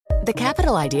The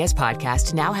Capital Ideas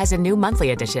Podcast now has a new monthly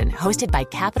edition hosted by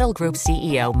Capital Group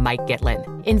CEO Mike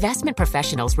Gitlin. Investment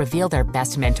professionals reveal their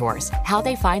best mentors, how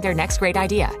they find their next great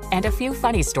idea, and a few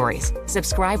funny stories.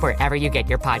 Subscribe wherever you get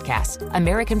your podcasts.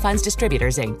 American Funds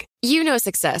Distributors, Inc. You know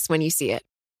success when you see it.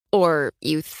 Or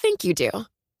you think you do.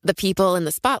 The people in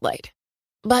the spotlight.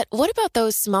 But what about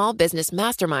those small business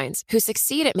masterminds who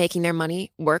succeed at making their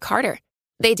money work harder?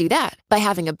 They do that by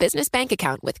having a business bank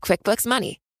account with QuickBooks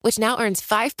Money, which now earns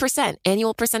 5%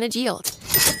 annual percentage yield.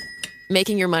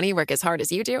 Making your money work as hard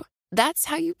as you do? That's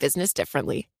how you business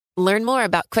differently. Learn more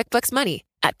about QuickBooks Money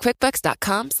at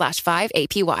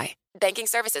quickbooks.com/5APY. Banking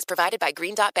services provided by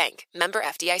Green Dot Bank. Member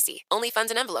FDIC. Only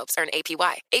funds and envelopes earn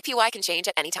APY. APY can change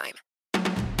at any time.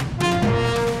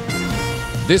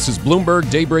 This is Bloomberg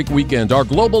Daybreak Weekend, our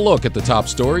global look at the top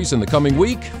stories in the coming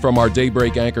week from our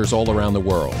Daybreak anchors all around the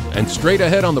world. And straight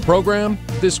ahead on the program,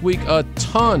 this week, a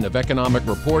ton of economic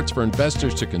reports for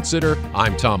investors to consider.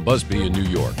 I'm Tom Busby in New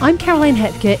York. I'm Caroline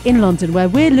Hepke in London, where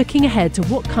we're looking ahead to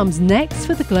what comes next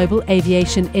for the global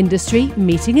aviation industry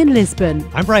meeting in Lisbon.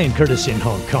 I'm Brian Curtis in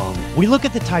Hong Kong. We look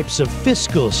at the types of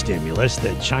fiscal stimulus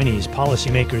that Chinese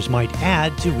policymakers might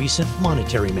add to recent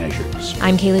monetary measures.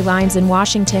 I'm Kaylee Lyons in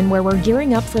Washington, where we're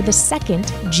gearing up for the second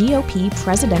GOP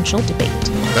presidential debate.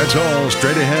 That's all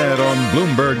straight ahead on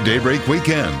Bloomberg Daybreak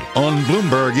Weekend on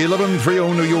Bloomberg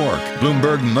 1130 New York,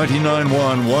 Bloomberg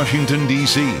 99.1 Washington,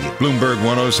 D.C., Bloomberg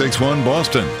 106.1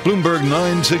 Boston, Bloomberg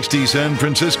 960 San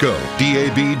Francisco,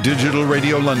 DAB Digital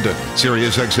Radio London,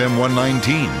 Sirius XM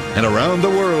 119, and around the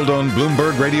world on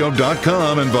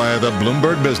BloombergRadio.com and via the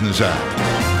Bloomberg Business app.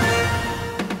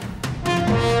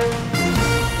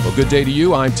 Well, good day to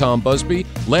you. I'm Tom Busby.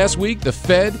 Last week, the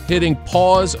Fed hitting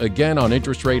pause again on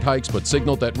interest rate hikes, but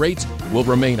signaled that rates will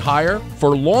remain higher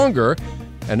for longer,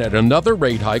 and that another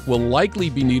rate hike will likely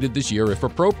be needed this year if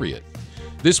appropriate.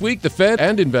 This week, the Fed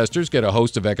and investors get a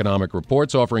host of economic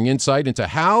reports offering insight into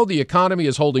how the economy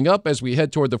is holding up as we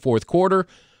head toward the fourth quarter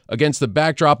against the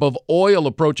backdrop of oil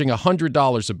approaching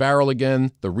 $100 a barrel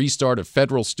again, the restart of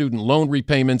federal student loan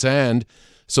repayments, and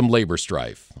some labor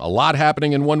strife. A lot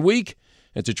happening in 1 week.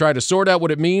 And to try to sort out what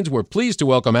it means, we're pleased to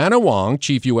welcome Anna Wong,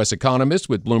 Chief U.S. Economist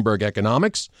with Bloomberg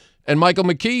Economics, and Michael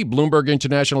McKee, Bloomberg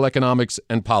International Economics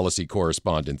and Policy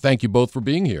Correspondent. Thank you both for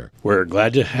being here. We're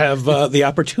glad to have the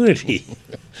opportunity.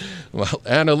 Well,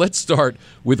 Anna, let's start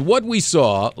with what we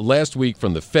saw last week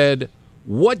from the Fed.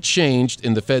 What changed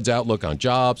in the Fed's outlook on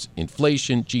jobs,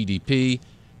 inflation, GDP,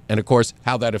 and, of course,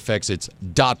 how that affects its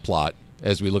dot plot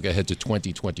as we look ahead to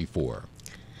 2024?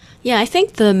 Yeah, I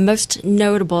think the most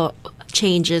notable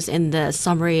changes in the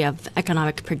summary of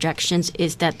economic projections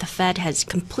is that the Fed has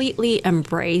completely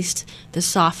embraced the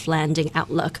soft landing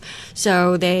outlook.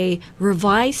 So they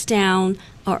revised down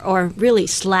or really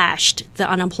slashed the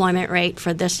unemployment rate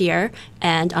for this year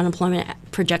and unemployment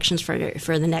projections for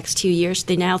the next 2 years.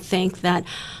 They now think that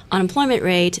unemployment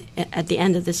rate at the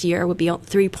end of this year would be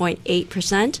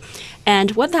 3.8%.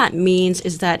 And what that means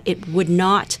is that it would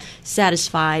not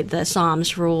satisfy the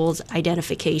SOMS rules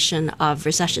identification of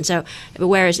recession. So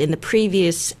whereas in the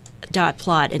previous dot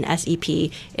plot in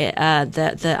SEP,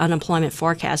 the unemployment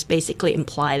forecast basically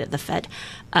implied that the Fed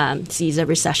sees a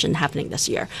recession happening this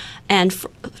year. And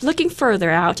looking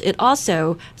further out, it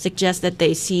also suggests that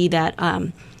they see that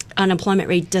unemployment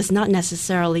rate does not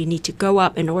necessarily need to go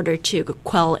up in order to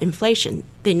quell inflation.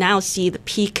 They now see the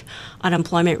peak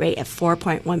unemployment rate at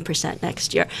 4.1%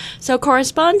 next year. So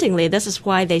correspondingly, this is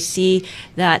why they see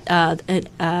that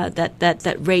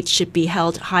that rates should be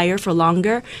held higher for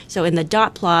longer. So in the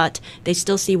dot plot, they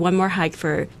still see one more hike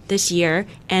for this year,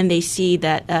 and they see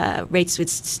that rates would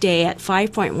stay at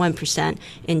 5.1%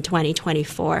 in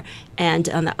 2024 and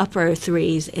on the upper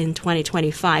threes in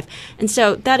 2025. And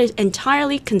so that is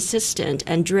entirely consistent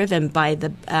and driven by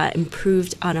the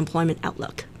improved unemployment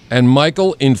outlook. And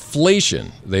Michael,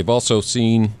 inflation, they've also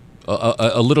seen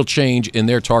a little change in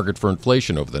their target for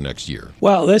inflation over the next year.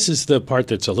 Well, this is the part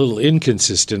that's a little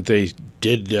inconsistent. They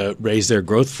did raise their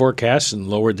growth forecasts and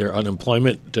lowered their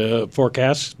unemployment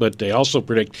forecasts, but they also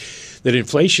predict that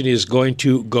inflation is going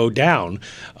to go down,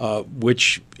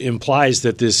 which implies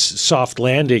that this soft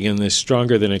landing and this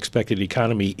stronger than expected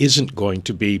economy isn't going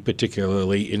to be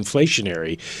particularly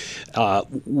inflationary,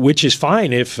 which is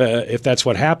fine if that's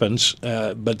what happens.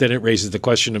 But then it raises the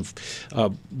question of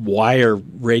why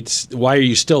are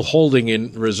you still holding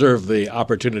in reserve the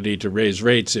opportunity to raise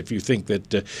rates if you think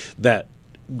that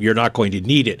you're not going to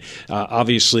need it?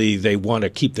 Obviously, they want to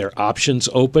keep their options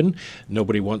open.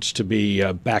 Nobody wants to be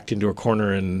backed into a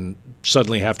corner and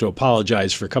suddenly have to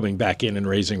apologize for coming back in and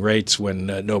raising rates when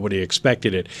nobody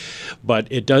expected it. But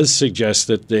it does suggest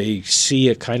that they see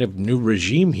a kind of new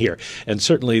regime here. And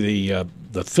certainly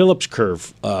the Phillips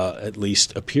curve, at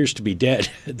least, appears to be dead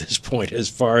at this point as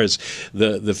far as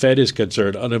the Fed is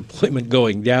concerned. Unemployment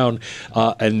going down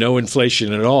and no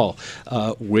inflation at all,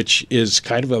 which is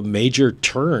kind of a major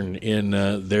turn in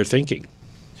their thinking.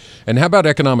 And how about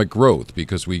economic growth?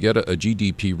 Because we get a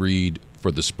GDP read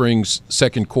for the spring's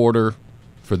second quarter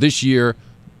for this year,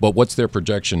 but what's their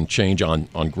projection change on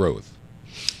growth?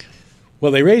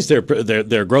 Well, they raised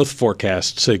their growth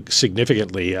forecast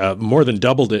significantly, more than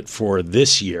doubled it for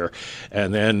this year,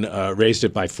 and then raised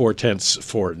it by 0.4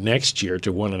 for next year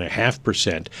to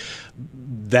 1.5%.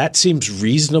 That seems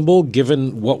reasonable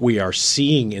given what we are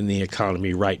seeing in the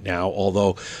economy right now,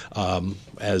 although,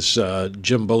 as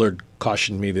Jim Bullard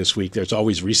cautioned me this week, there's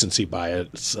always recency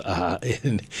bias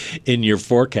in your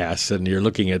forecasts, and you're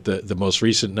looking at the most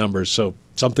recent numbers. So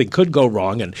something could go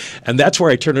wrong, and that's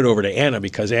where I turn it over to Anna,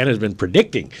 because Anna's been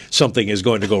predicting something is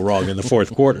going to go wrong in the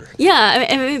fourth quarter. Yeah,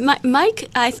 I mean, Mike,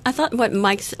 I thought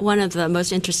one of the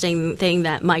most interesting thing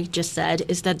that Mike just said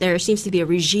is that there seems to be a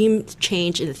regime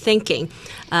change in the thinking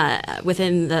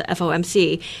within the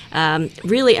FOMC,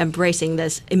 really embracing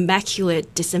this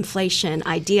immaculate disinflation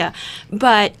idea.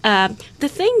 But the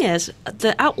thing is,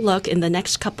 the outlook in the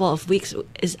next couple of weeks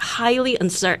is highly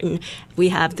uncertain. We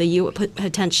have the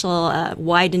potential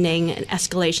widening and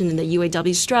escalation in the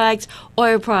UAW strikes,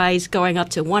 oil price going up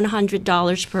to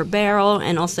 $100 per barrel,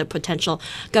 and also potential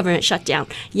government shutdown.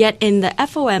 Yet in the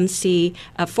FOMC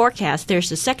forecast,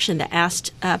 there's a section that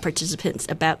asked participants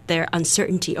about their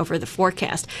uncertainty over the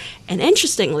forecast. And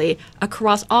interestingly,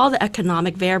 across all the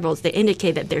economic variables, they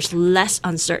indicate that there's less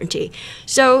uncertainty.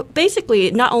 So basically,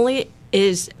 not only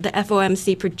is the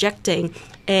FOMC projecting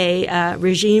a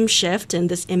regime shift and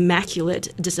this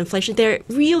immaculate disinflation, they're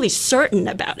really certain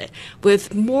about it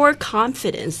with more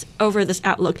confidence over this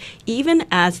outlook, even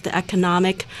as the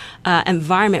economic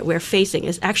environment we're facing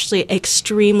is actually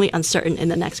extremely uncertain in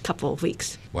the next couple of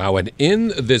weeks. Wow, and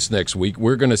in this next week,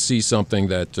 we're going to see something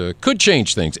that could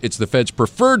change things. It's the Fed's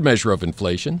preferred measure of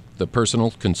inflation, the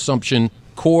Personal Consumption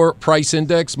Core Price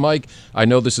Index. Mike, I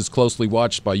know this is closely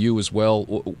watched by you as well.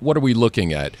 What are we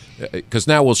looking at? Because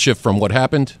now we'll shift from what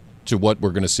happened to what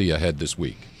we're going to see ahead this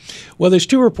week. Well, there's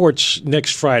two reports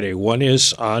next Friday. One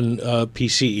is on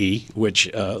PCE, which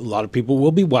a lot of people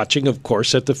will be watching, of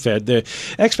course, at the Fed. The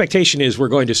expectation is we're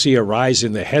going to see a rise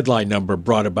in the headline number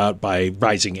brought about by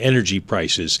rising energy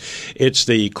prices. It's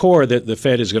the core that the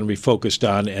Fed is going to be focused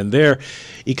on, and there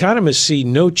economists see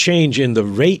no change in the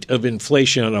rate of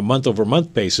inflation on a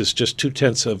month-over-month basis, just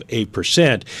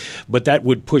 0.2%, but that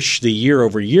would push the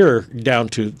year-over-year down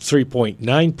to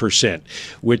 3.9%,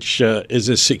 which is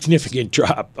a significant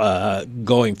drop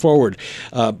going forward.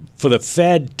 For the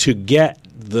Fed to get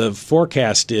the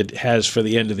forecast it has for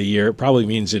the end of the year, it probably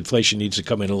means inflation needs to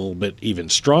come in a little bit even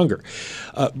stronger.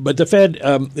 But the Fed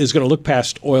is going to look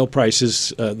past oil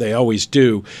prices. They always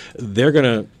do. They're going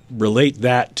to relate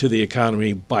that to the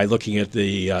economy by looking at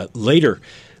the later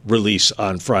release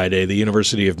on Friday, the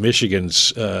University of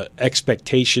Michigan's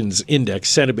expectations index,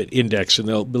 sentiment index, and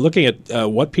they'll be looking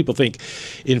at what people think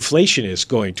inflation is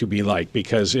going to be like.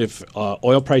 Because if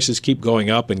oil prices keep going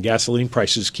up and gasoline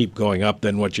prices keep going up,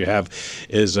 then what you have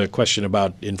is a question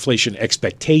about inflation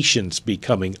expectations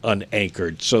becoming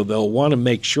unanchored. So they'll want to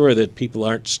make sure that people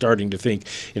aren't starting to think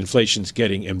inflation's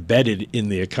getting embedded in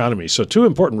the economy. So two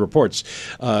important reports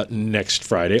next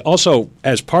Friday. Also,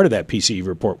 as part of that PCE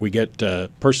report, we get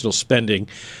personal spending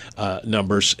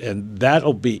numbers, and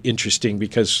that'll be interesting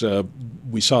because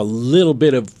we saw a little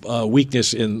bit of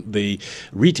weakness in the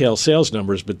retail sales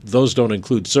numbers, but those don't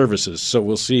include services. So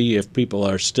we'll see if people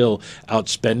are still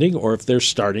outspending or if they're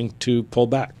starting to pull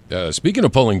back. Speaking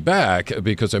of pulling back,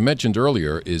 because I mentioned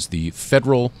earlier, is the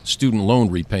federal student loan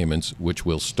repayments, which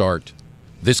will start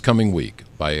this coming week.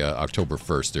 By October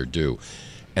 1st, they're due.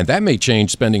 And that may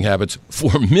change spending habits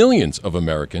for millions of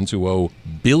Americans who owe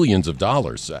billions of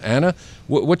dollars. Anna,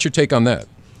 what's your take on that?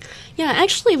 Yeah,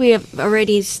 actually, we have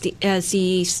already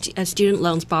see student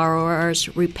loans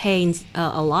borrowers repaying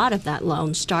a lot of that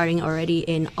loan starting already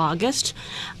in August.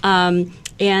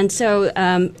 And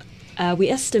so we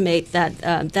estimate that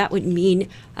that would mean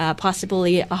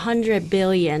possibly $100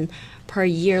 billion per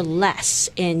year less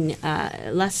in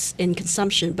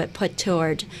consumption, but put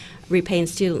toward repaying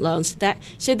student loans.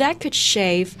 So that could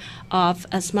shave off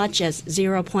as much as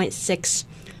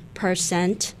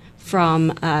 0.6%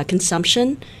 from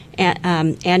consumption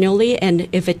annually. And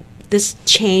if this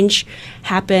change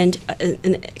happened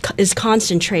is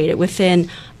concentrated within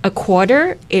a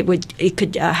quarter, it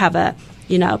could have a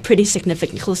pretty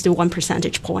significant, close to 1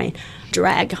 percentage point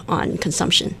drag on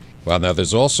consumption. Well, now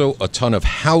there's also a ton of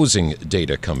housing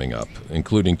data coming up,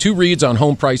 including 2 reads on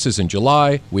home prices in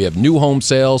July. We have new home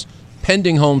sales,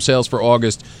 pending home sales for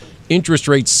August, interest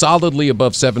rates solidly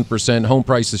above 7%, home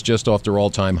prices just off their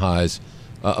all-time highs.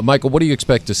 Michael, what do you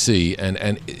expect to see,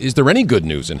 and is there any good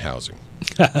news in housing?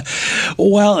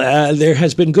 Well, there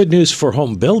has been good news for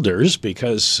home builders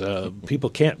because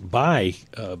people can't buy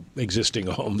existing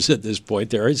homes at this point.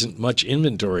 There isn't much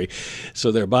inventory,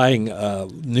 so they're buying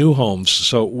new homes.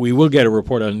 So we will get a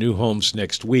report on new homes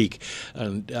next week,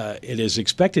 and it is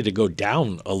expected to go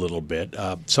down a little bit.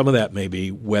 Some of that may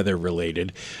be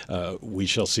weather-related. We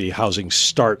shall see. Housing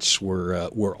starts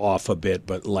were off a bit,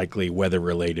 but likely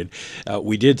weather-related.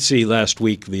 We did see last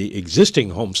week the existing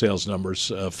home sales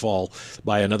numbers fall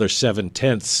by another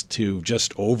 0.7 to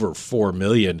just over 4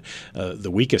 million, the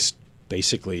weakest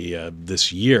basically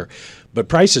this year. But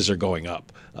prices are going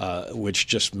up, which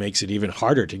just makes it even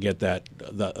harder to get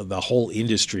the whole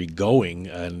industry going,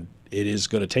 and it is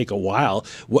going to take a while.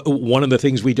 One of the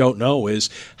things we don't know is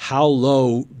how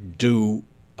low do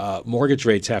mortgage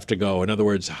rates have to go. In other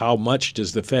words, how much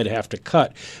does the Fed have to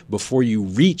cut before you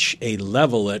reach a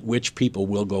level at which people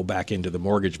will go back into the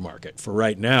mortgage market? For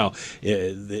right now,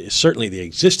 certainly the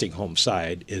existing home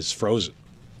side is frozen.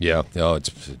 Yeah,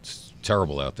 it's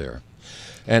terrible out there.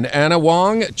 And Anna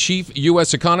Wong, chief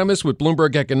U.S. economist with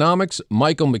Bloomberg Economics,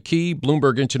 Michael McKee,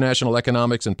 Bloomberg International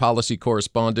Economics and Policy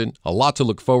correspondent. A lot to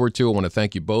look forward to. I want to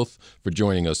thank you both for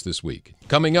joining us this week.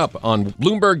 Coming up on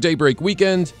Bloomberg Daybreak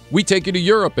Weekend, we take you to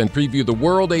Europe and preview the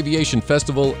World Aviation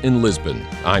Festival in Lisbon.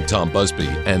 I'm Tom Busby,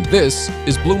 and this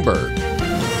is Bloomberg.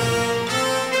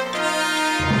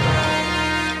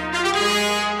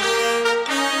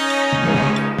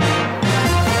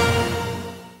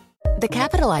 The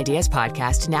Capital Ideas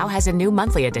Podcast now has a new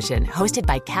monthly edition hosted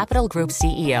by Capital Group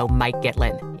CEO Mike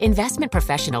Gitlin. Investment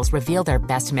professionals reveal their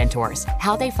best mentors,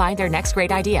 how they find their next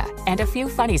great idea, and a few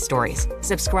funny stories.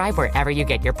 Subscribe wherever you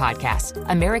get your podcasts.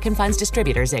 American Funds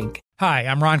Distributors, Inc. Hi,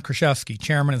 I'm Ron Kraszewski,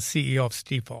 Chairman and CEO of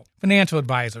Stifel. Financial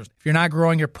advisors, if you're not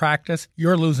growing your practice,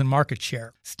 you're losing market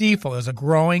share. Stifel is a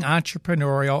growing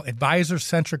entrepreneurial,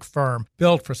 advisor-centric firm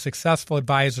built for successful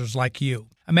advisors like you.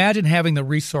 Imagine having the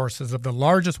resources of the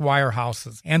largest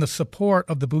wirehouses and the support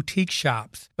of the boutique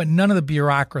shops, but none of the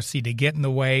bureaucracy to get in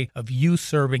the way of you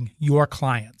serving your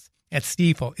clients. At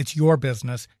Stifel, it's your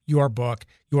business, your book,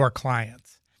 your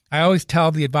clients. I always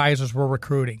tell the advisors we're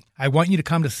recruiting, I want you to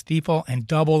come to Stifel and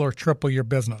double or triple your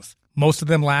business. Most of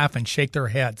them laugh and shake their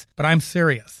heads, but I'm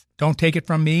serious. Don't take it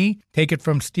from me. Take it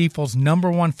from Stifel's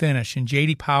 #1 finish in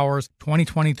J.D. Power's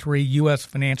 2023 U.S.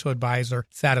 Financial Advisor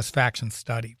Satisfaction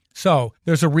Study. So,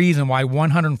 there's a reason why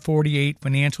 148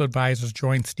 financial advisors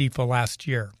joined Stifel last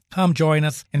year. Come join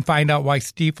us and find out why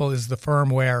Stifel is the firm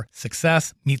where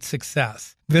success meets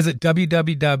success. Visit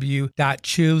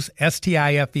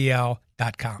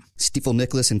www.choosestifel.com. Stifel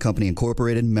Nicholas and Company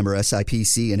Incorporated, member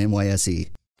SIPC and NYSE.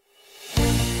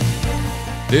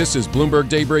 This is Bloomberg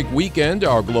Daybreak Weekend,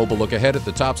 our global look ahead at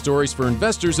the top stories for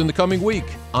investors in the coming week.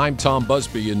 I'm Tom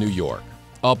Busby in New York.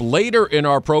 Up later in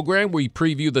our program, we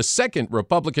preview the second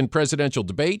Republican presidential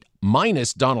debate,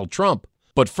 minus Donald Trump.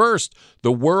 But first,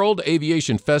 the World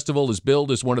Aviation Festival is billed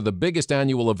as one of the biggest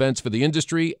annual events for the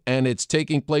industry, and it's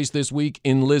taking place this week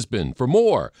in Lisbon. For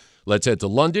more, let's head to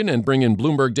London and bring in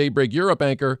Bloomberg Daybreak Europe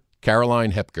anchor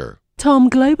Caroline Hepker. Tom,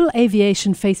 global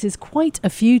aviation faces quite a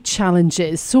few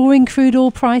challenges. Soaring crude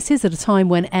oil prices at a time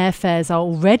when airfares are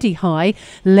already high,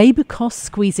 labour costs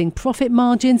squeezing profit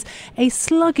margins, a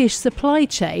sluggish supply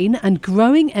chain and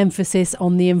growing emphasis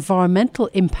on the environmental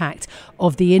impact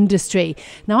of the industry.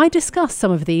 Now, I discussed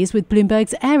some of these with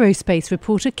Bloomberg's aerospace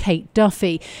reporter Kate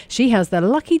Duffy. She has the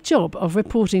lucky job of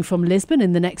reporting from Lisbon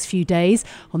in the next few days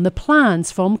on the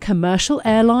plans from commercial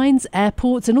airlines,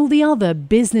 airports and all the other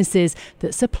businesses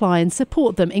that supply and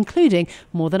support them, including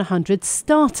more than 100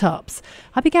 startups.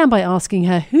 I began by asking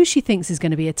her who she thinks is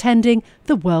going to be attending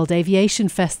the World Aviation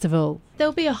Festival.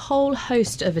 There'll be a whole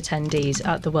host of attendees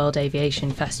at the World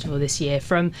Aviation Festival this year,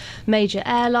 from major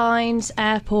airlines,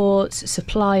 airports,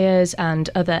 suppliers and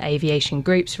other aviation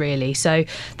groups, really. So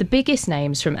the biggest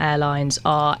names from airlines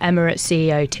are Emirates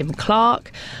CEO Tim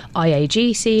Clark,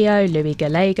 IAG CEO Louis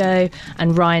Gallego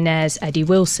and Ryanair's Eddie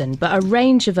Wilson. But a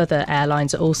range of other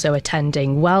airlines are also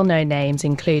attending, well-known names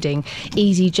including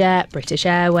EasyJet, British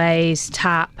Airways,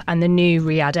 TAP and the new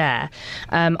Riyadh Air.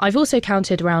 I've also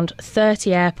counted around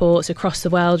 30 airports across across the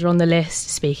world are on the list,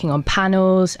 speaking on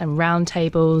panels and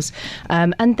roundtables.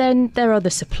 And then there are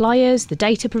the suppliers, the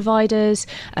data providers,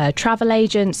 travel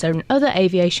agents and other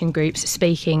aviation groups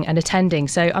speaking and attending.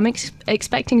 So I'm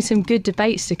expecting some good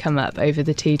debates to come up over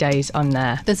the 2 days I'm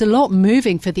there. There's a lot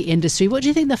moving for the industry. What do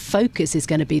you think the focus is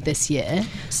going to be this year?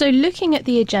 So looking at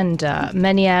the agenda,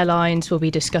 many airlines will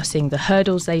be discussing the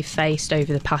hurdles they've faced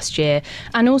over the past year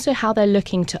and also how they're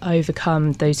looking to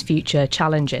overcome those future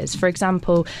challenges. For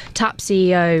example, TAP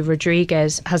CEO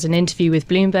Rodriguez has an interview with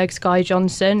Bloomberg's Guy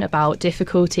Johnson about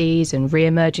difficulties and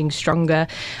re-emerging stronger.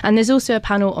 And there's also a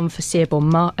panel on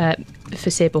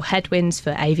foreseeable headwinds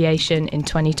for aviation in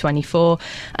 2024.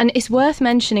 And it's worth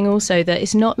mentioning also that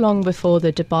it's not long before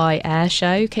the Dubai Air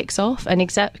Show kicks off, and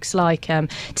execs like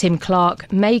Tim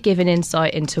Clark may give an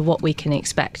insight into what we can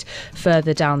expect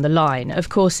further down the line. Of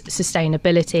course,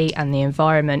 sustainability and the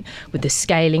environment with the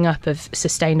scaling up of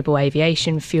sustainable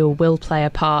aviation fuel will play a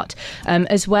part,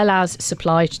 as well as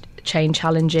supply chain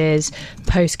challenges,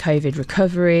 post-COVID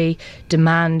recovery,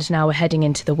 demand now we're heading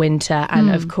into the winter,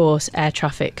 and of course air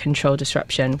traffic control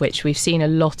disruption, which we've seen a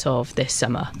lot of this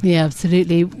summer. Yeah,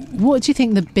 absolutely. What do you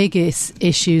think the biggest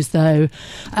issues though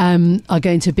are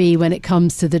going to be when it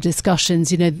comes to the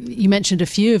discussions? You know, you mentioned a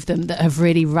few of them that have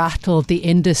really rattled the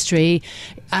industry,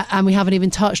 and we haven't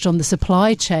even touched on the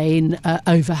supply chain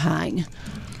overhang.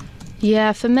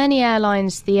 Yeah, for many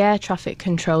airlines, the air traffic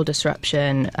control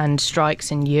disruption and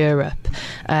strikes in Europe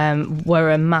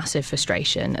were a massive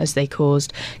frustration as they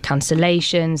caused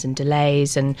cancellations and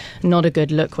delays, and not a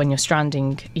good look when you're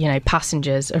stranding,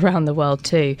 passengers around the world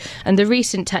too. And the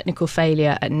recent technical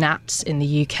failure at NATS in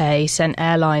the UK sent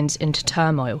airlines into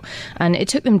turmoil, and it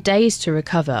took them days to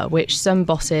recover, which some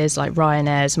bosses like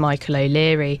Ryanair's Michael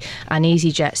O'Leary and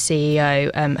EasyJet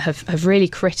CEO have really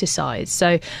criticised.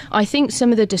 So I think some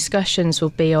of the discussions will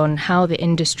be on how the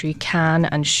industry can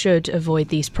and should avoid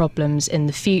these problems in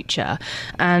the future,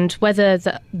 and whether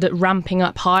that ramping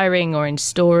up hiring or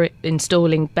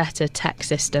installing better tech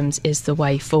systems is the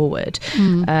way forward.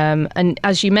 And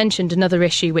as you mentioned, another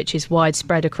issue which is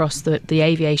widespread across the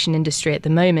aviation industry at the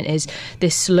moment is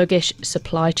this sluggish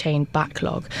supply chain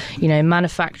backlog.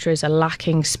 Manufacturers are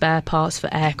lacking spare parts for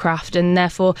aircraft, and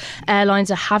therefore airlines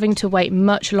are having to wait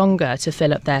much longer to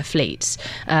fill up their fleets.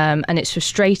 And it's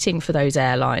frustrating for those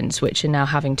airlines which are now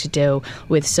having to deal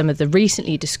with some of the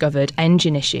recently discovered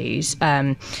engine issues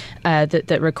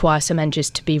that require some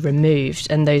engines to be removed,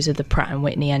 and those are the Pratt &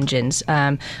 Whitney engines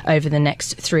over the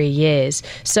next 3 years.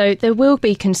 So there will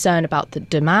be concern about the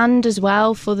demand as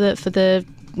well for the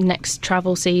next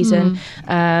travel season.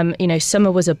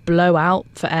 Summer was a blowout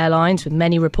for airlines, with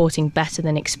many reporting better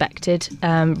than expected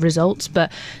results,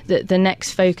 but the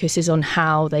next focus is on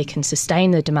how they can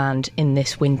sustain the demand in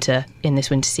this winter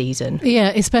season.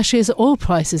 Yeah, especially as oil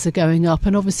prices are going up,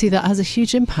 and obviously that has a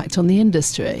huge impact on the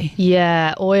industry.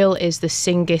 Yeah, oil is the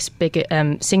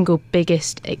single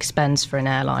biggest expense for an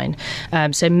airline.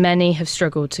 So many have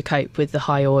struggled to cope with the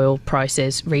high oil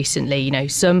prices recently.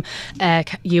 Some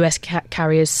US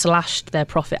carriers slashed their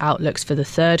profit outlooks for the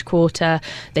third quarter.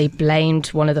 They blamed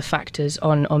one of the factors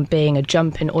on being a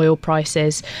jump in oil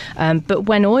prices. But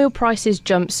when oil prices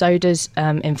jump, so does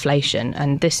inflation.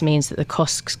 And this means that the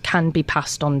costs can be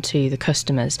passed on to the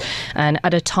customers. And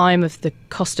at a time of the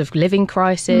cost of living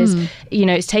crisis,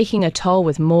 it's taking a toll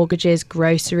with mortgages,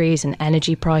 groceries and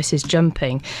energy prices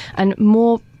jumping. And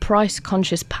more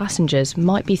price-conscious passengers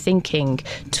might be thinking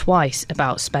twice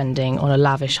about spending on a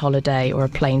lavish holiday or a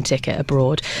plane ticket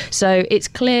abroad. So it's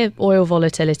clear oil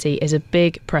volatility is a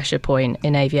big pressure point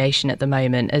in aviation at the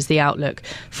moment, as the outlook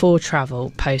for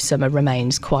travel post-summer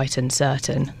remains quite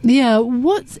uncertain. Yeah,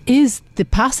 what is the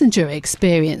passenger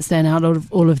experience then out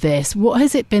of all of this? What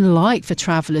has it been like for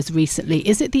travellers recently?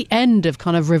 Is it the end of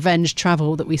kind of revenge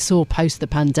travel that we saw post the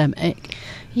pandemic?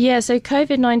 Yeah, so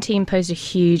COVID-19 posed a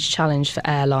huge challenge for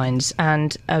airlines,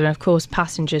 and of course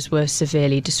passengers were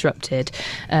severely disrupted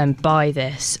by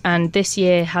this. And this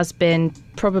year has been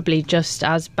probably just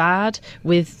as bad,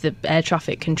 with the air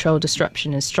traffic control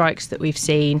disruption and strikes that we've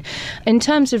seen. In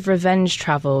terms of revenge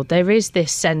travel, there is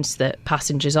this sense that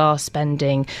passengers are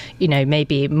spending,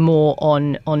 maybe more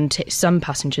on some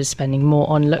passengers spending more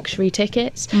on luxury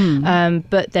tickets,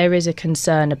 but there is a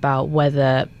concern about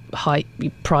whether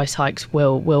price hikes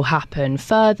will happen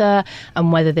further,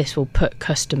 and whether this will put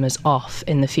customers off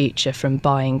in the future from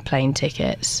buying plane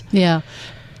tickets. Yeah.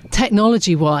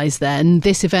 Technology-wise then,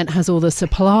 this event has all the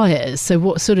suppliers. So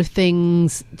what sort of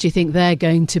things do you think they're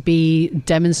going to be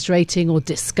demonstrating or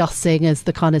discussing as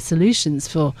the kind of solutions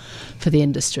for the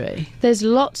industry? There's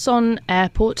lots on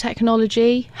airport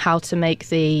technology, how to make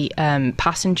the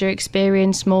passenger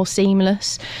experience more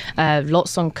seamless,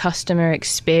 lots on customer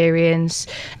experience,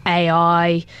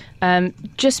 AI,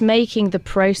 just making the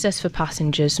process for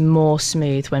passengers more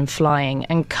smooth when flying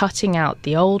and cutting out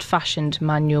the old-fashioned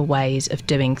manual ways of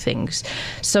doing things.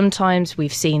 Sometimes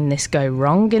we've seen this go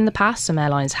wrong in the past. Some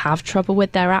airlines have trouble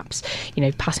with their apps. You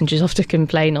know, passengers often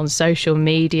complain on social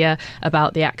media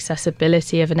about the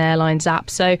accessibility of an airline's app.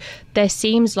 So there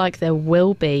seems like there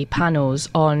will be panels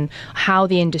on how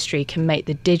the industry can make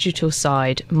the digital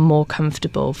side more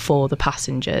comfortable for the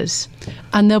passengers.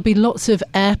 And there'll be lots of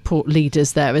airport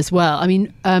leaders there as well. I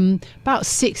mean, about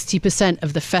 60%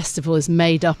 of the festival is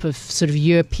made up of sort of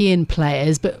European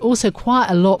players, but also quite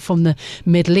a lot from the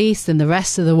Middle East and the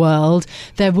rest of the world.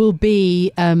 There will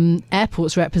be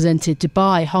airports represented: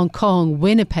 Dubai, Hong Kong,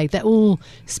 Winnipeg. They're all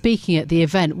speaking at the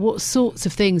event. What sorts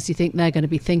of things do you think they're going to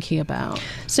be thinking about?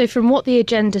 So from what the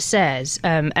agenda says,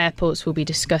 airports will be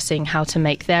discussing how to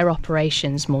make their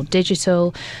operations more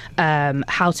digital,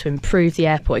 how to improve the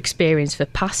airport experience for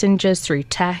passengers through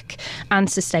tech and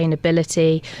sustainability.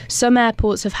 Some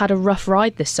airports have had a rough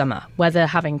ride this summer, whether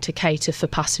having to cater for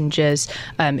passengers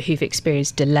who've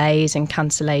experienced delays and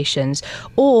cancellations,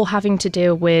 or having to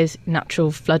deal with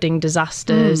natural flooding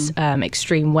disasters,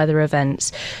 extreme weather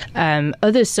events.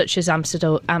 Others, such as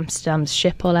Amsterdam's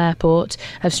Schiphol Airport,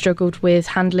 have struggled with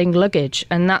handling luggage,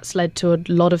 and that's led to a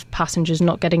lot of passengers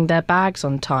not getting their bags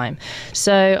on time.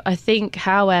 So I think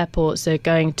how airports are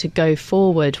going to go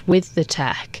forward with the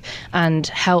tech and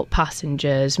help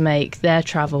passengers make their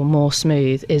travel more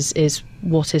smooth is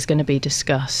what is going to be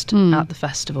discussed at the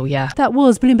festival, That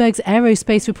was Bloomberg's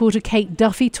aerospace reporter Kate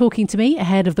Duffy talking to me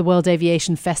ahead of the World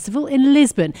Aviation Festival in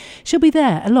Lisbon. She'll be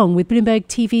there along with Bloomberg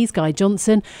TV's Guy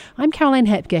Johnson. I'm Caroline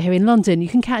Hepker here in London. You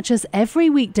can catch us every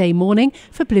weekday morning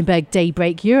for Bloomberg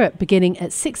Daybreak Europe, beginning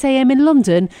at 6 a.m. in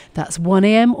London. That's 1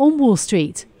 a.m. on Wall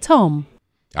Street. Tom.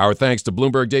 Our thanks to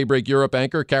Bloomberg Daybreak Europe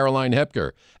anchor Caroline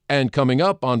Hepker. And coming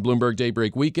up on Bloomberg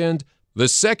Daybreak Weekend, the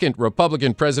second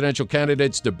Republican presidential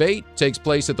candidates debate takes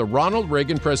place at the Ronald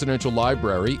Reagan Presidential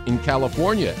Library in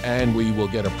California, and we will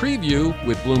get a preview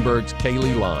with Bloomberg's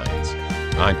Kaylee Lyons.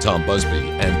 I'm Tom Busby,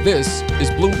 and this is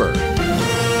Bloomberg.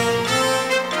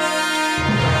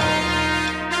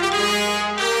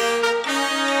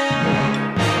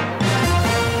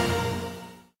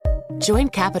 Join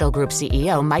Capital Group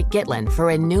CEO Mike Gitlin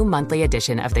for a new monthly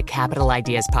edition of the Capital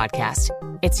Ideas Podcast.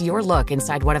 It's your look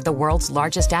inside one of the world's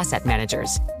largest asset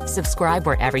managers. Subscribe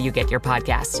wherever you get your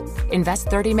podcasts. Invest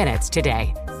 30 minutes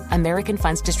today. American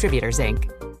Funds Distributors,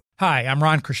 Inc. Hi, I'm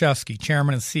Ron Kraszewski,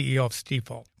 Chairman and CEO of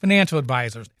Stifel. Financial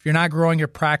advisors, if you're not growing your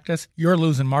practice, you're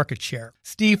losing market share.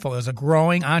 Stifel is a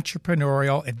growing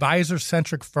entrepreneurial,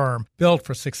 advisor-centric firm built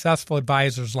for successful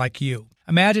advisors like you.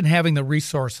 Imagine having the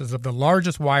resources of the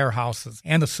largest wirehouses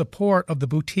and the support of the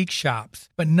boutique shops,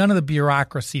 but none of the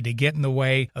bureaucracy to get in the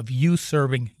way of you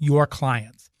serving your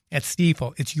clients. At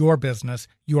Stifel, it's your business,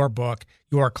 your book,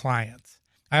 your clients.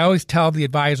 I always tell the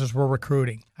advisors we're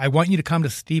recruiting, I want you to come to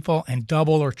Stifel and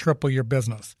double or triple your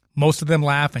business. Most of them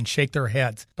laugh and shake their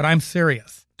heads, but I'm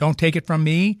serious. Don't take it from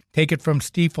me. Take it from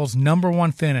Stifel's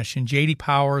 #1 finish in J.D.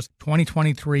 Power's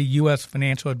 2023 U.S.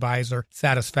 Financial Advisor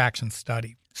Satisfaction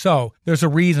Study. So, there's a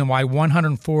reason why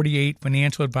 148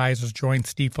 financial advisors joined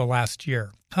Stifel last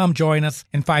year. Come join us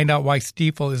and find out why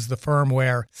Stifel is the firm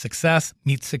where success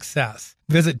meets success.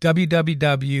 Visit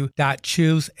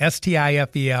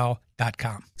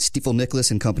www.choosestifel.com. Stifel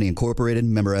Nicholas and Company Incorporated,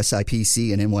 member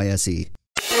SIPC and NYSE.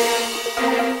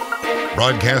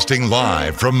 Broadcasting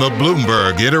live from the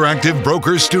Bloomberg Interactive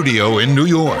Brokers Studio in New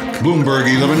York. Bloomberg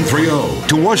 1130.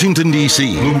 To Washington,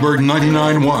 D.C. Bloomberg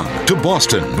 99.1. To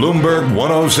Boston. Bloomberg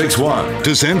 106.1.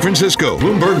 To San Francisco.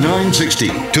 Bloomberg 960.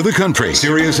 To the country.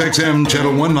 Sirius XM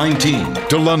Channel 119.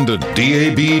 To London.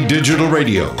 DAB Digital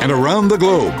Radio. And around the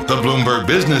globe. The Bloomberg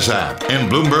Business app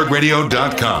and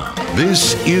BloombergRadio.com.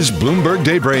 This is Bloomberg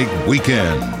Daybreak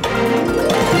Weekend.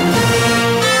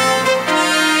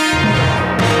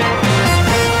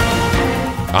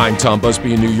 I'm Tom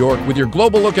Busby in New York with your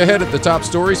global look ahead at the top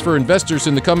stories for investors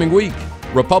in the coming week.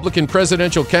 Republican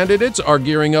presidential candidates are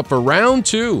gearing up for round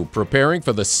 2, preparing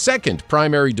for the second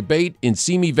primary debate in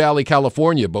Simi Valley,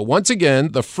 California. But once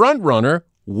again, the frontrunner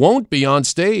won't be on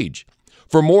stage.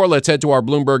 For more, let's head to our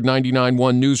Bloomberg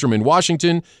 99.1 newsroom in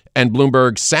Washington and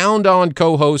Bloomberg Sound On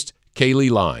co-host Kaylee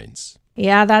Lyons.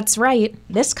 Yeah, that's right.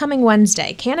 This coming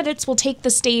Wednesday, candidates will take the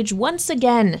stage once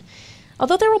again.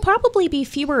 although there will probably be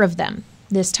fewer of them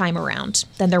this time around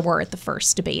than there were at the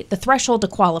first debate. The threshold to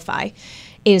qualify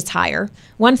is higher.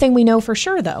 One thing we know for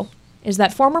sure, though, is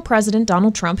that former President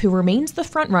Donald Trump, who remains the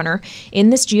frontrunner in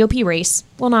this GOP race,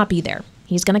 will not be there.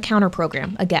 He's going to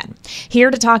counter-program again.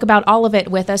 Here to talk about all of it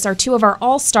with us are two of our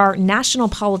all-star national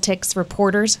politics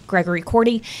reporters, Gregory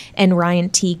Cordy and Ryan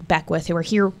Teague Beckwith, who are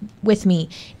here with me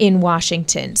in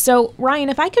Washington. So, Ryan,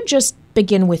 if I could just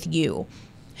begin with you.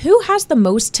 Who has the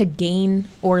most to gain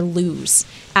or lose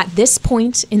at this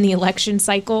point in the election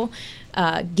cycle,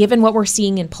 given what we're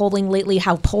seeing in polling lately,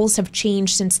 how polls have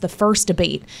changed since the first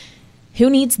debate?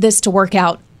 Who needs this to work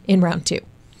out in round two?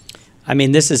 I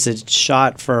mean, this is a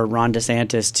shot for Ron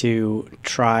DeSantis to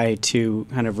try to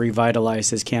kind of revitalize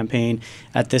his campaign.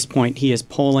 At this point, he is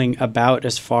polling about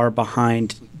as far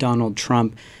behind Donald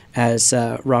Trump as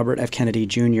Robert F. Kennedy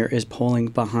Jr. is polling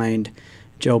behind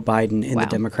Joe Biden in the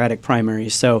Democratic primary.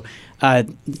 So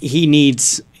he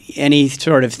needs any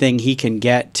sort of thing he can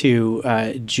get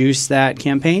to juice that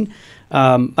campaign.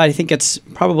 I think it's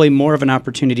probably more of an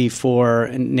opportunity for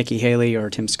Nikki Haley or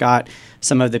Tim Scott,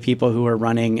 some of the people who are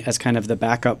running as kind of the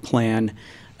backup plan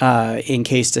in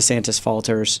case DeSantis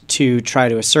falters, to try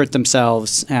to assert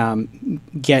themselves,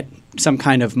 get some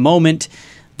kind of moment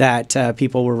that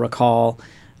people will recall.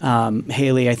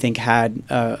 Haley, I think, had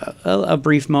a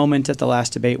brief moment at the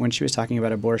last debate when she was talking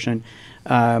about abortion,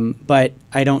 but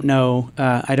I don't know.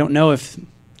 I don't know if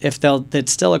they'll.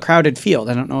 It's still a crowded field.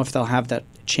 I don't know if they'll have that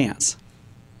chance.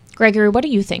 Gregory, what do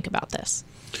you think about this?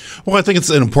 Well, I think it's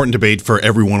an important debate for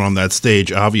everyone on that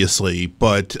stage, obviously,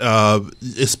 but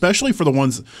especially for the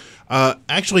ones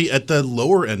actually at the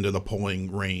lower end of the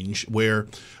polling range, where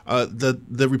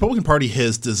the Republican Party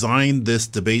has designed this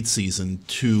debate season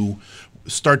to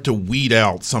start to weed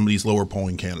out some of these lower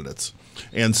polling candidates.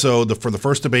 And so for the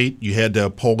first debate, you had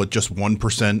to poll at just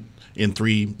 1% in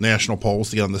 3 national polls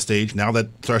to get on the stage. Now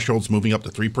that threshold's moving up to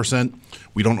 3%.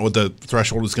 We don't know what the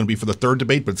threshold is going to be for the third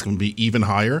debate, but it's going to be even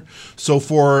higher. So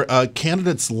for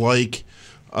candidates like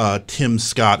Tim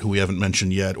Scott, who we haven't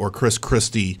mentioned yet, or Chris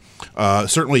Christie,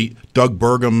 certainly Doug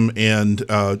Burgum and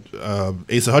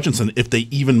Asa Hutchinson, if they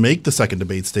even make the second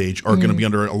debate stage, are going to be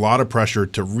under a lot of pressure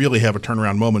to really have a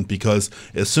turnaround moment, because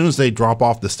as soon as they drop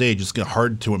off the stage, it's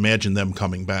hard to imagine them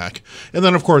coming back. And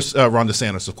then, of course, Ron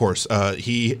DeSantis, of course,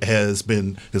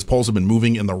 his polls have been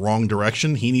moving in the wrong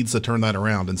direction. He needs to turn that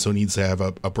around, and so needs to have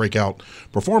a breakout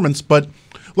performance. But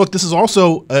look, this is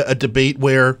also a debate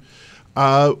where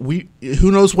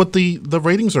who knows what the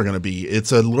ratings are going to be.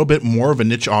 It's a little bit more of a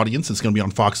niche audience. It's going to be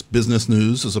on Fox Business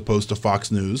News as opposed to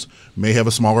Fox News. May have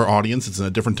a smaller audience. It's in a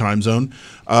different time zone.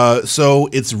 So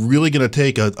it's really going to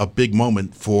take a big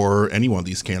moment for any one of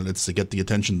these candidates to get the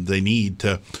attention they need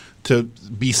to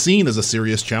be seen as a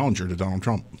serious challenger to Donald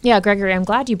Trump. Yeah, Gregory, I'm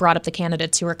glad you brought up the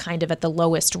candidates who are kind of at the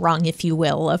lowest rung, if you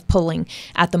will, of polling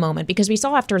at the moment, because we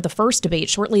saw after the first debate,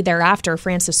 shortly thereafter,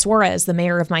 Francis Suarez, the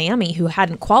mayor of Miami, who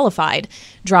hadn't qualified,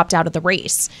 dropped out of the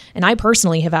race. And I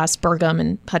personally have asked Burgum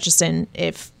and Hutchison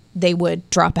if they would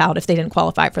drop out if they didn't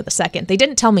qualify for the second. They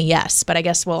didn't tell me yes, but I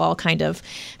guess we'll all kind of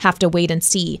have to wait and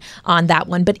see on that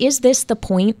one. But is this the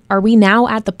point? Are we now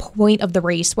at the point of the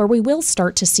race where we will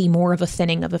start to see more of a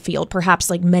thinning of a field, perhaps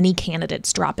like many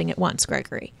candidates dropping at once,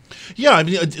 Gregory? Yeah, I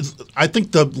mean, I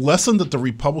think the lesson that the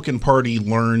Republican Party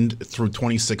learned through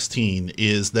 2016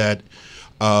 is that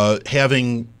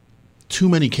having too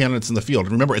many candidates in the field.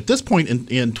 Remember, at this point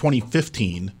in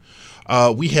 2015,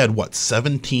 we had,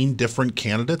 17 different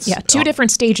candidates? Yeah, 2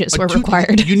 different stages were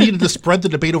required. You needed to spread the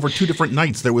debate over 2 different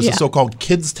nights. There was a so-called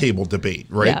kids' table debate,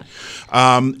 right?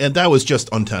 Yeah. And that was just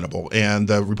untenable. And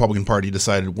the Republican Party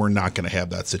decided we're not going to have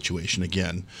that situation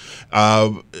again.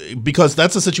 Because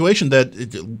that's a situation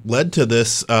that led to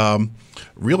this,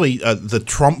 the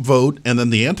Trump vote and then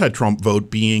the anti-Trump vote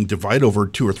being divided over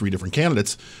 2 or 3 different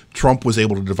candidates. Trump was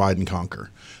able to divide and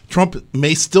conquer. Trump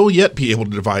may still yet be able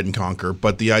to divide and conquer,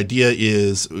 but the idea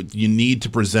is you need to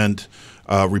present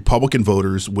Republican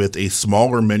voters with a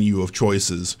smaller menu of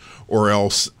choices, or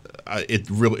else it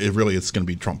really is going to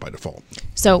be Trump by default.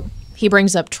 So he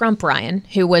brings up Trump, Ryan,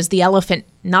 who was the elephant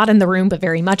not in the room, but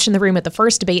very much in the room at the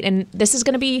first debate, and this is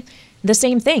going to be the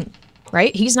same thing,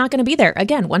 right? He's not going to be there.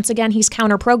 Once again, he's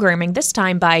counter-programming, this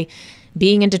time by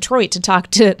being in Detroit to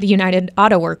talk to the United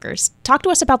Auto Workers. Talk to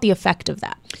us about the effect of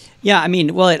that. Yeah, I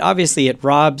mean, well, it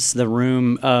robs the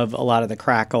room of a lot of the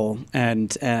crackle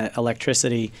and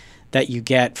electricity that you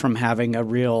get from having a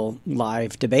real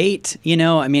live debate.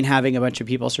 Having a bunch of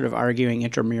people sort of arguing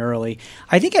intramurally.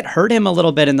 I think it hurt him a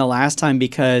little bit in the last time,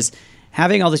 because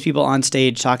having all these people on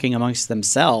stage talking amongst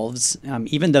themselves,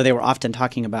 even though they were often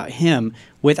talking about him,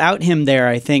 without him there,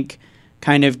 I think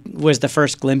kind of was the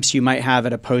first glimpse you might have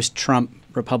at a post-Trump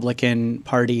Republican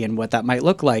Party and what that might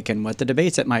look like and what the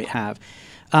debates it might have.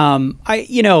 But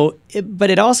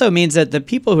it also means that the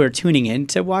people who are tuning in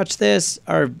to watch this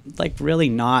are like really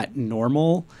not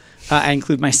normal. I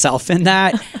include myself in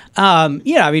that.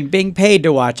 Being paid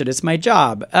to watch it, it's my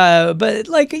job. But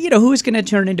who's going to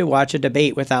turn in to watch a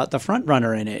debate without the front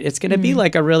runner in it? It's going to be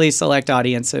like a really select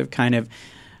audience of kind of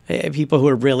people who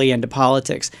are really into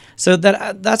politics. So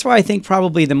that's why I think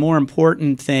probably the more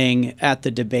important thing at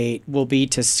the debate will be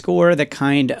to score the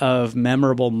kind of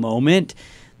memorable moment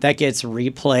that gets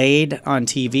replayed on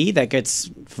TV, that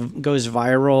goes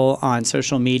viral on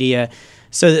social media,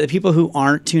 so that the people who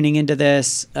aren't tuning into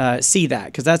this see that,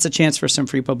 because that's a chance for some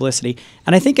free publicity.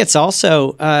 And I think it's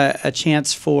also a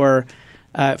chance for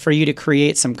you to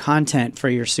create some content for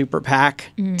your super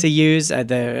PAC to use.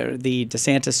 The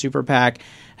DeSantis super PAC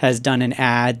has done an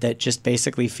ad that just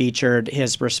basically featured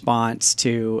his response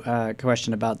to a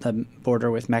question about the border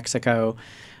with Mexico.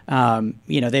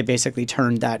 They basically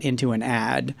turned that into an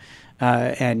ad.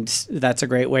 And that's a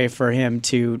great way for him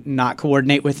to not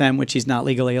coordinate with them, which he's not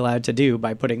legally allowed to do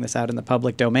by putting this out in the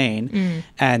public domain,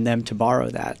 and them to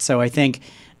borrow that. So I think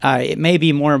it may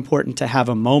be more important to have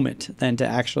a moment than to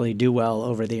actually do well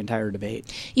over the entire debate.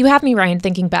 You have me, Ryan,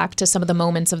 thinking back to some of the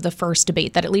moments of the first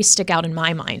debate that at least stick out in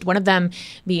my mind. One of them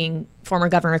being former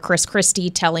Governor Chris Christie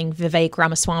telling Vivek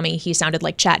Ramaswamy he sounded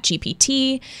like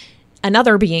ChatGPT.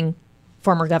 Another being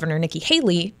former Governor Nikki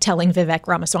Haley telling Vivek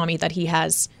Ramaswamy that he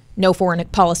has no foreign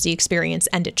policy experience,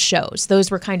 and it shows. Those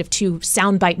were kind of two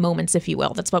soundbite moments, if you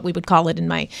will. That's what we would call it in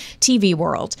my TV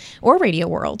world or radio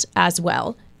world as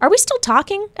well. Are we still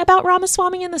talking about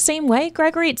Ramaswamy in the same way,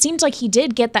 Gregory? It seems like he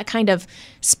did get that kind of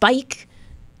spike,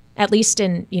 at least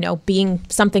in, being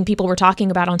something people were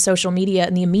talking about on social media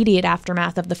in the immediate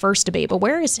aftermath of the first debate. But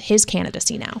where is his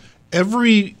candidacy now?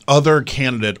 Every other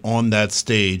candidate on that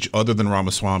stage, other than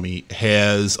Ramaswamy,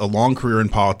 has a long career in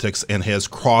politics and has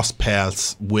crossed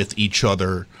paths with each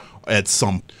other at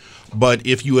some. But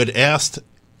if you had asked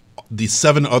the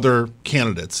 7 other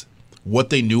candidates what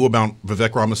they knew about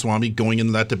Vivek Ramaswamy going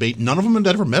into that debate, none of them had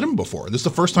ever met him before. This is the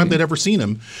first time they'd ever seen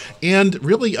him. And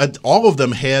really, all of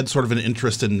them had sort of an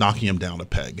interest in knocking him down a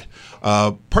peg.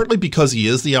 Partly because he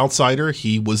is the outsider.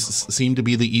 He seemed to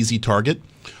be the easy target.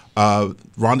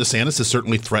 Ron DeSantis is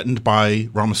certainly threatened by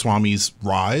Ramaswamy's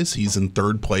rise. He's in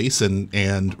third place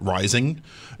and rising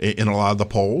in a lot of the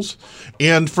polls.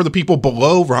 And for the people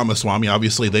below Ramaswamy,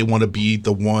 obviously they want to be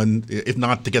the one, if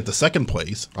not to get the second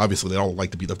place. Obviously they all like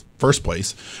to be the first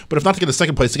place, but if not to get the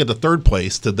second place, to get the third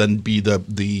place, to then be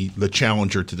the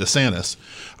challenger to DeSantis.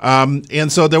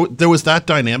 And so there was that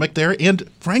dynamic there. And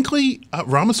frankly,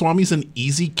 Ramaswamy's an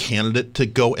easy candidate to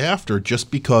go after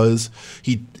just because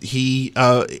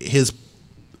his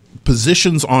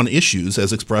positions on issues,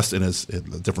 as expressed in his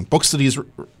different books that he's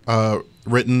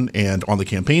written and on the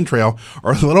campaign trail,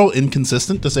 are a little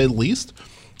inconsistent, to say the least,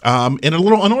 and a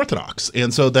little unorthodox.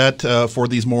 And so that, for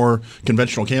these more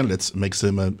conventional candidates, makes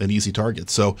him an easy target.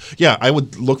 So, yeah, I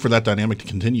would look for that dynamic to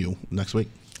continue next week.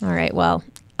 All right, well,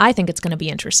 I think it's going to be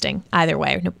interesting either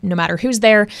way, no matter who's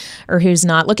there or who's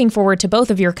not. Looking forward to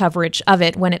both of your coverage of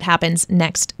it when it happens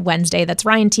next Wednesday. That's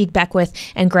Ryan Teague Beckwith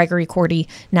and Gregory Cordy,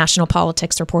 national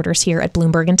politics reporters here at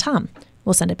Bloomberg. And Tom,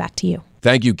 we'll send it back to you.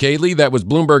 Thank you, Kaylee. That was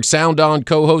Bloomberg Sound On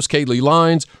co-host Kaylee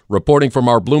Lyons reporting from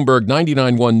our Bloomberg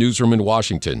 99.1 newsroom in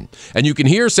Washington. And you can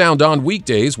hear Sound On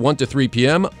weekdays 1 to 3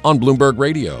 p.m. on Bloomberg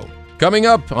Radio. Coming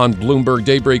up on Bloomberg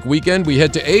Daybreak Weekend, we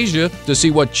head to Asia to see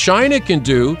what China can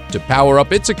do to power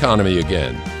up its economy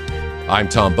again. I'm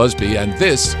Tom Busby, and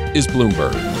this is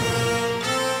Bloomberg.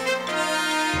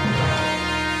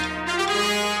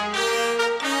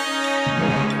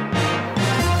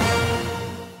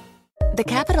 The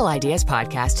Capital Ideas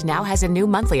Podcast now has a new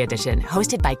monthly edition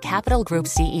hosted by Capital Group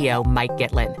CEO Mike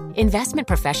Gitlin. Investment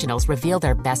professionals reveal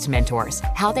their best mentors,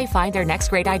 how they find their next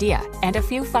great idea, and a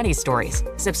few funny stories.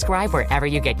 Subscribe wherever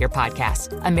you get your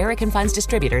podcasts. American Funds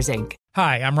Distributors, Inc.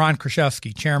 Hi, I'm Ron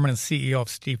Kraszewski, Chairman and CEO of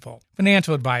Stifel.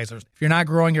 Financial advisors, if you're not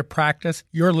growing your practice,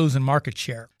 you're losing market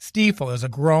share. Stifel is a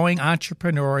growing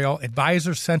entrepreneurial,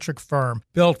 advisor-centric firm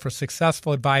built for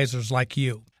successful advisors like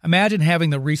you. Imagine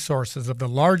having the resources of the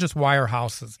largest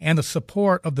wirehouses and the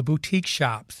support of the boutique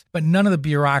shops, but none of the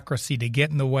bureaucracy to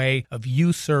get in the way of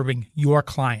you serving your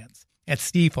clients. At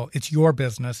Stifel, it's your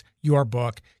business, your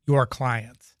book, your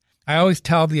clients. I always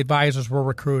tell the advisors we're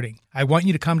recruiting, I want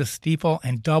you to come to Stifel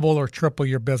and double or triple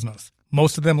your business.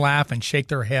 Most of them laugh and shake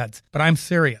their heads, but I'm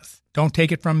serious. Don't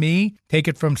take it from me. Take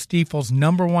it from Stifel's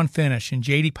 #1 finish in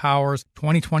J.D. Power's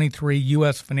 2023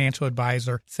 U.S. Financial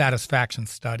Advisor Satisfaction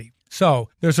Study. So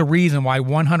there's a reason why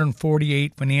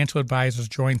 148 financial advisors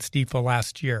joined Stifel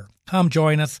last year. Come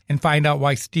join us and find out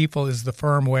why Stifel is the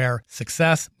firm where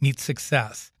success meets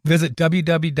success. Visit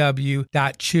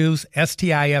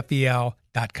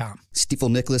www.choosestifel.com.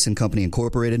 Stifel Nicholas and Company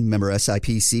Incorporated, member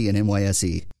SIPC and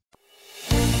NYSE.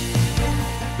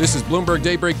 This is Bloomberg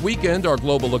Daybreak Weekend, our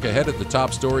global look ahead at the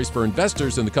top stories for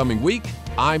investors in the coming week.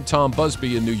 I'm Tom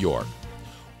Busby in New York.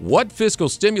 What fiscal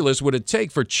stimulus would it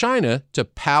take for China to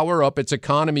power up its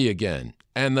economy again?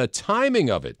 And the timing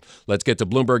of it. Let's get to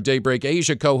Bloomberg Daybreak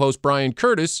Asia co-host Brian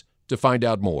Curtis to find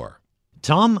out more.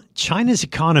 Tom, China's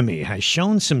economy has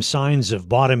shown some signs of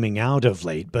bottoming out of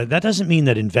late, but that doesn't mean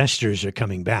that investors are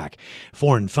coming back.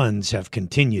 Foreign funds have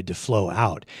continued to flow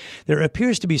out. There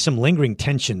appears to be some lingering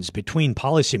tensions between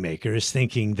policymakers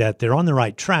thinking that they're on the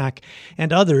right track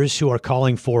and others who are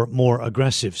calling for more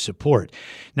aggressive support.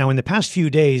 Now, in the past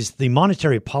few days, the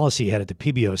monetary policy head at the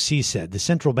PBOC said the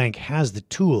central bank has the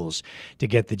tools to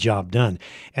get the job done.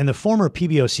 And the former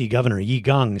PBOC governor, Yi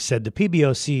Gang, said the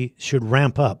PBOC should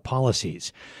ramp up policy.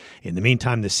 In the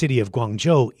meantime, the city of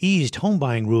Guangzhou eased home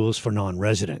buying rules for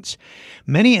non-residents.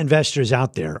 Many investors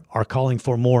out there are calling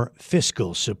for more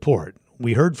fiscal support.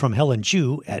 We heard from Helen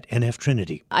Ju at NF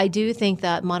Trinity. I do think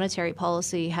that monetary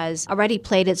policy has already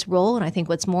played its role, and I think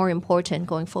what's more important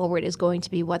going forward is going to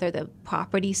be whether the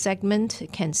property segment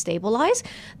can stabilize.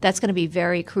 That's going to be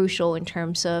very crucial in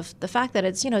terms of the fact that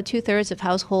it's, 2/3 of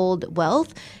household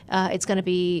wealth. It's going to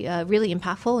be really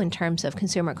impactful in terms of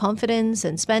consumer confidence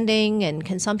and spending and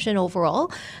consumption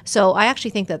overall. So I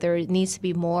actually think that there needs to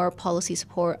be more policy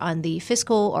support on the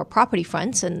fiscal or property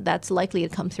fronts, and that's likely to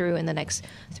come through in the next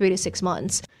 3 to 6 months.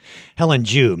 Helen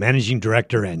Ju, Managing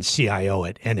Director and CIO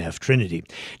at NF Trinity.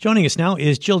 Joining us now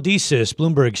is Jill Desis,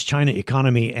 Bloomberg's China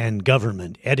Economy and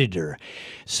Government Editor.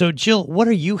 So, Jill, what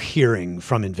are you hearing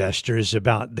from investors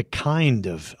about the kind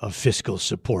of fiscal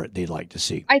support they'd like to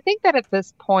see? I think that at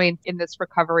this point in this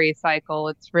recovery cycle,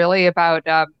 it's really about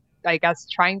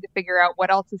trying to figure out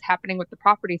what else is happening with the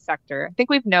property sector. I think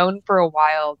we've known for a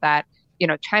while that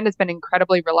China's been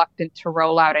incredibly reluctant to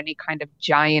roll out any kind of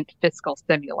giant fiscal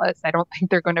stimulus. I don't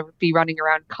think they're going to be running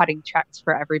around cutting checks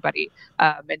for everybody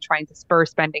and trying to spur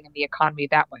spending in the economy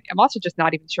that way. I'm also just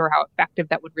not even sure how effective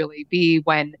that would really be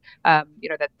when,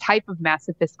 that type of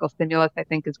massive fiscal stimulus, I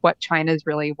think, is what China's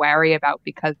really wary about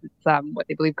because it's what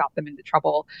they believe got them into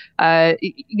trouble,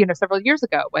 several years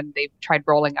ago when they tried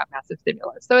rolling out massive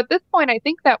stimulus. So at this point, I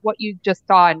think that what you just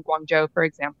saw in Guangzhou, for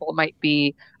example, might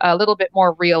be a little bit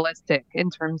more realistic in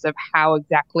terms of how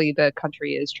exactly the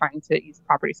country is trying to ease the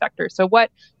property sector. So what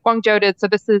Guangzhou did, so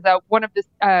this is one of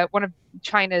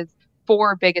China's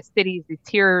 4 biggest cities, the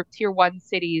tier 1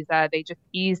 cities, they just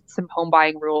eased some home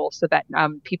buying rules so that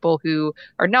people who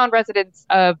are non-residents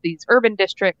of these urban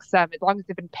districts, as long as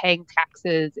they've been paying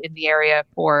taxes in the area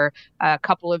for a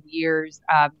couple of years,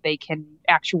 they can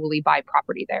actually buy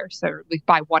property there. So at least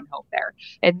buy one home there.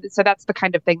 And so that's the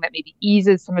kind of thing that maybe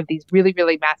eases some of these really,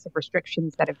 really massive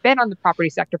restrictions that have been on the property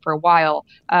sector for a while.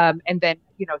 And then,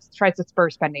 tries to spur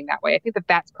spending that way. I think that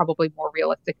that's probably more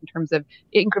realistic in terms of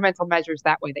incremental measures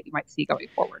that way that you might see going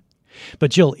forward. But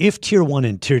Jill, if Tier 1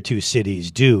 and Tier 2 cities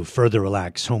do further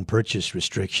relax home purchase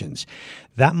restrictions,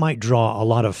 that might draw a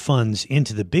lot of funds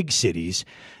into the big cities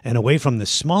and away from the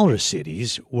smaller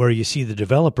cities where you see the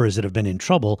developers that have been in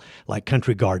trouble, like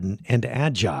Country Garden and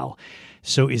Agile.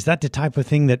 So is that the type of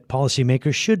thing that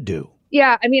policymakers should do?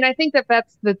 Yeah, I mean, I think that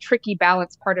that's the tricky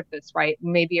balance part of this, right?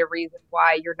 Maybe a reason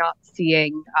why you're not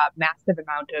seeing a massive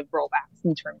amount of rollbacks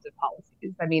in terms of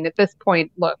policies. I mean, at this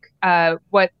point, look,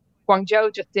 what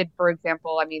Guangzhou just did, for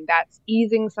example, I mean, that's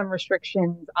easing some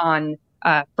restrictions on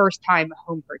first-time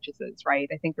home purchases, right?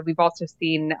 I think that we've also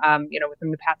seen,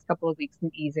 within the past couple of weeks,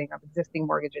 an easing of existing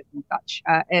mortgages and such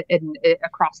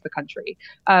across the country.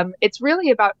 It's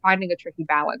really about finding a tricky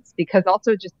balance because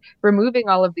also just removing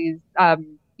all of these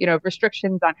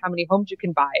restrictions on how many homes you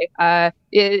can buy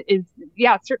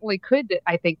certainly could,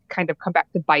 I think, kind of come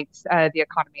back to bite the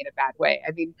economy in a bad way.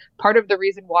 I mean, part of the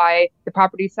reason why the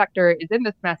property sector is in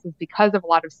this mess is because of a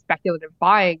lot of speculative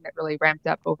buying that really ramped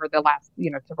up over the last,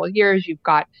 several years. You've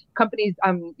got companies,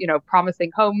 promising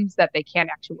homes that they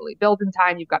can't actually build in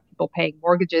time. You've got people paying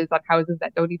mortgages on houses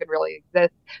that don't even really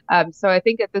exist. So I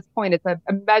think at this point, it's a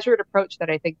measured approach that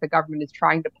I think the government is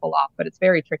trying to pull off, but it's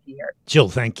very tricky here. Jill,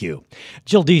 thank you.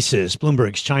 Jill Desis,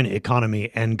 Bloomberg's China Economy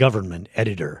and Government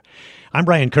Editor. I'm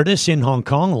Brian Curtis in Hong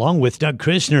Kong, along with Doug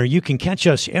Krisner. You can catch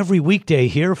us every weekday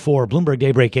here for Bloomberg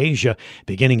Daybreak Asia,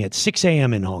 beginning at 6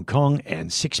 a.m. in Hong Kong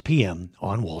and 6 p.m.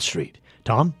 on Wall Street.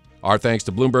 Tom? Our thanks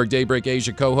to Bloomberg Daybreak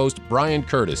Asia co-host Brian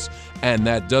Curtis. And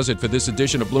that does it for this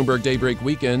edition of Bloomberg Daybreak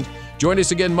Weekend. Join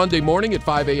us again Monday morning at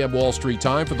 5 a.m. Wall Street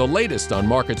time for the latest on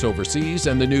markets overseas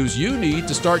and the news you need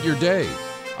to start your day.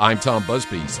 I'm Tom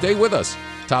Busby. Stay with us.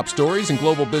 Top stories and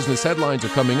global business headlines are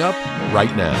coming up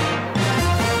right now.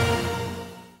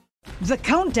 The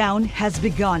countdown has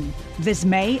begun. This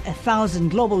May, 1,000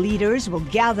 global leaders will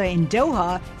gather in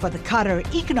Doha for the Qatar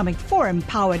Economic Forum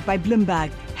powered by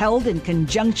Bloomberg, held in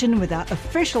conjunction with our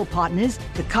official partners,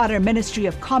 the Qatar Ministry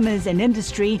of Commerce and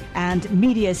Industry and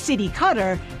Media City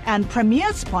Qatar, and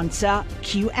premier sponsor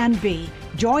QNB.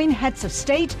 Join heads of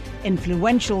state,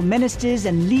 influential ministers,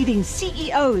 and leading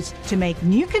CEOs to make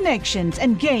new connections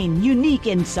and gain unique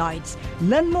insights.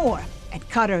 Learn more at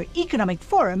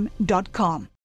QatarEconomicForum.com.